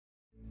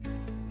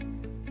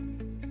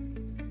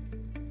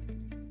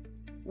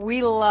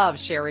We love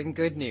sharing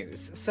good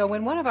news, so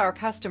when one of our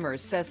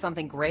customers says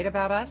something great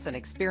about us and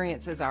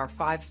experiences our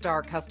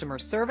 5-star customer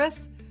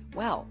service,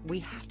 well, we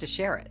have to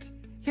share it.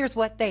 Here's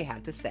what they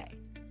had to say.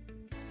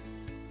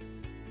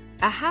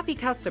 A happy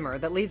customer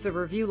that leaves a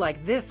review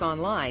like this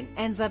online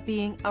ends up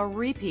being a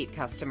repeat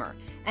customer,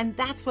 and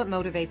that's what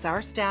motivates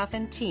our staff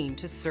and team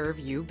to serve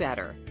you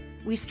better.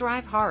 We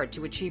strive hard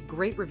to achieve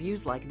great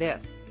reviews like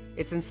this.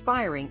 It's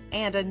inspiring,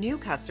 and a new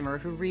customer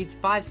who reads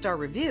 5-star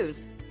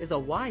reviews is a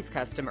wise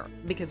customer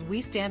because we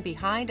stand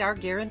behind our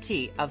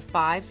guarantee of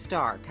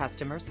 5-star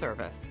customer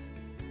service.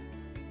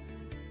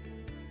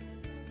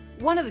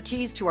 One of the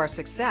keys to our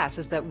success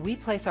is that we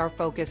place our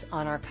focus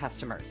on our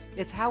customers.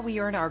 It's how we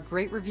earn our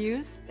great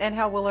reviews and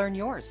how we'll earn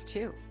yours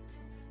too.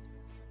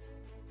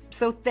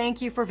 So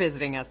thank you for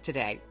visiting us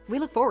today. We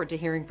look forward to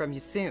hearing from you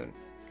soon.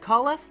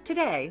 Call us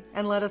today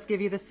and let us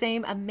give you the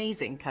same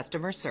amazing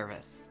customer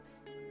service.